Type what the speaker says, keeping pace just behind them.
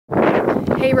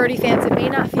Hey Rhody fans, it may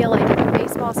not feel like it, but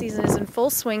baseball season is in full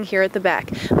swing here at the Beck.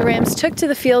 The Rams took to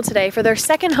the field today for their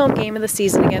second home game of the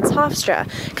season against Hofstra.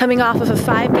 Coming off of a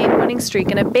 5-game winning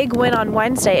streak and a big win on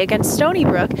Wednesday against Stony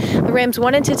Brook, the Rams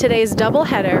went into today's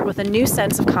doubleheader with a new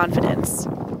sense of confidence.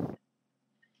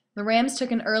 The Rams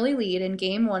took an early lead in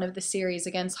Game 1 of the series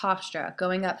against Hofstra,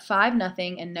 going up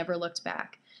 5-0 and never looked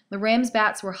back. The Rams'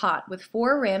 bats were hot, with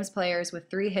 4 Rams players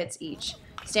with 3 hits each.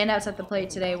 Standouts at the plate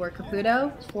today were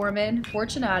Caputo, Foreman,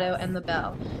 Fortunato, and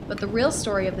LaBelle. But the real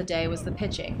story of the day was the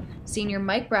pitching. Senior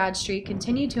Mike Bradstreet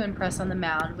continued to impress on the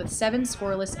mound with 7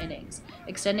 scoreless innings,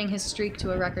 extending his streak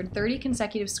to a record 30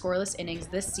 consecutive scoreless innings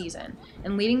this season,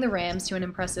 and leading the Rams to an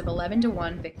impressive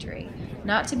 11-1 victory.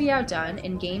 Not to be outdone,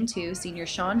 in Game 2, senior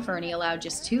Sean Furney allowed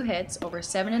just 2 hits over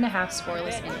 7.5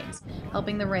 scoreless innings,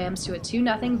 helping the Rams to a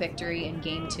 2-0 victory in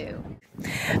Game 2.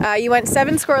 You went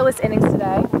 7 scoreless innings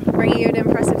today, bringing you an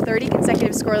impressive 30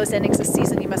 consecutive scoreless innings this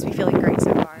season. You must be feeling great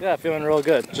so far. Yeah, feeling real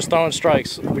good. Just throwing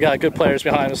strikes. We got good players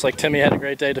behind us. Like Timmy had a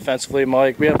great day defensively.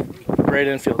 Mike, we have great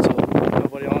infield. So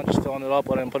nobody on, just filling it up,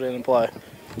 letting him put it in play.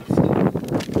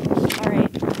 All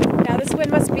right. Now this win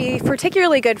must be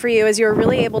particularly good for you as you were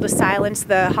really able to silence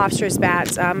the Hofstra's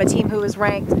bats, a team who was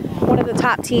ranked one of the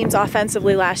top teams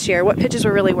offensively last year. What pitches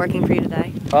were really working for you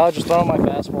today? Just throwing my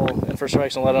fastball in for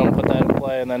strikes and letting them put that in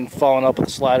play, and then following up with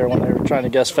the slider when they were trying to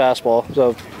guess fastball.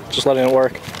 So just letting it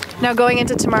work. Now going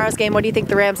into tomorrow's game, what do you think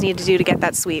the Rams need to do to get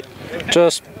that sweep?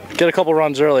 Just get a couple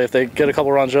runs early. If they get a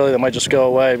couple runs early, they might just go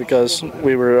away because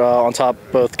we were on top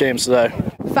both games today.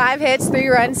 5 hits, 3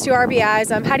 runs, 2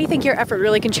 RBIs. How do you think your effort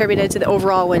really contributed to the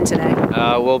overall win today?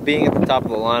 Well, being at the top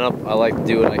of the lineup, I like to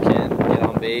do what I can, get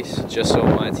on base, just so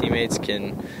my teammates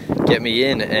can get me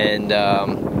in. And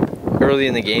early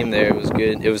in the game there, it was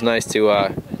good. It was nice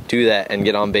to do that and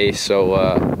get on base, so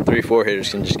 3-4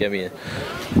 hitters can just get me in.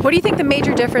 What do you think the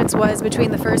major difference was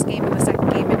between the first game and the second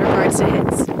game in regards to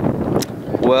hits?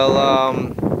 Well,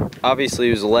 obviously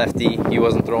he was a lefty. He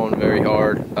wasn't throwing very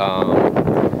hard.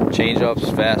 Change-ups,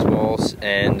 fastballs,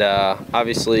 and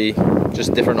obviously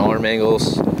just different arm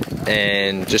angles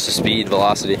and just the speed,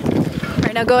 velocity. All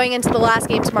right, now going into the last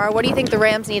game tomorrow, what do you think the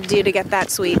Rams need to do to get that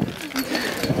sweep?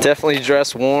 Definitely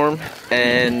dress warm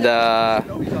and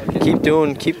keep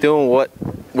doing what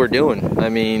we're doing. I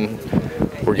mean,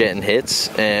 we're getting hits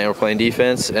and we're playing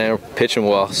defense and we're pitching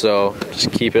well, so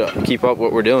just keep up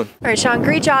what we're doing. All right, Sean,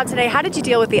 great job today. How did you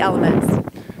deal with the elements?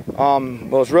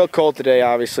 Well, it's real cold today,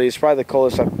 obviously. It's probably the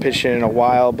coldest I've pitched in a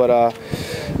while, but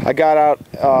I got out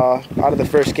of the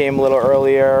first game a little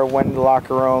earlier, went in the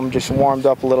locker room, just warmed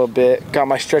up a little bit, got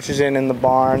my stretches in the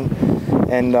barn,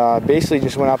 and basically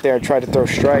just went out there and tried to throw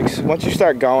strikes. Once you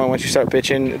start going, once you start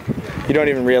pitching, you don't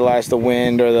even realize the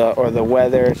wind or the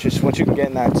weather. It's just once you can get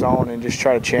in that zone and just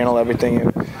try to channel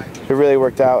everything, it really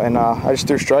worked out, and I just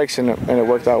threw strikes and it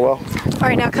worked out well. All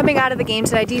right, now coming out of the game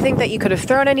today, do you think that you could have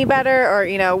thrown any better, or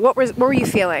what were you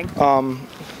feeling?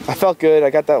 I felt good. I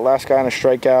got that last guy on a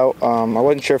strikeout. I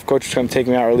wasn't sure if coach was going to take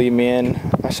me out or leave me in.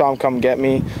 I saw him come get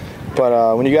me,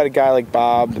 but when you got a guy like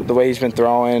Bob, the way he's been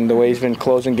throwing, the way he's been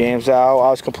closing games out, I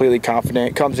was completely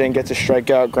confident. Comes in, gets a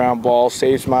strikeout, ground ball,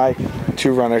 saves my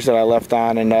 2 runners that I left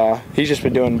on, and he's just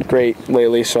been doing great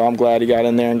lately, so I'm glad he got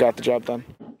in there and got the job done.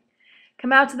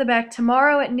 Come out to the Beck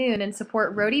tomorrow at noon and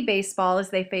support Rhody baseball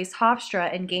as they face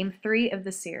Hofstra in Game 3 of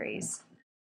the series.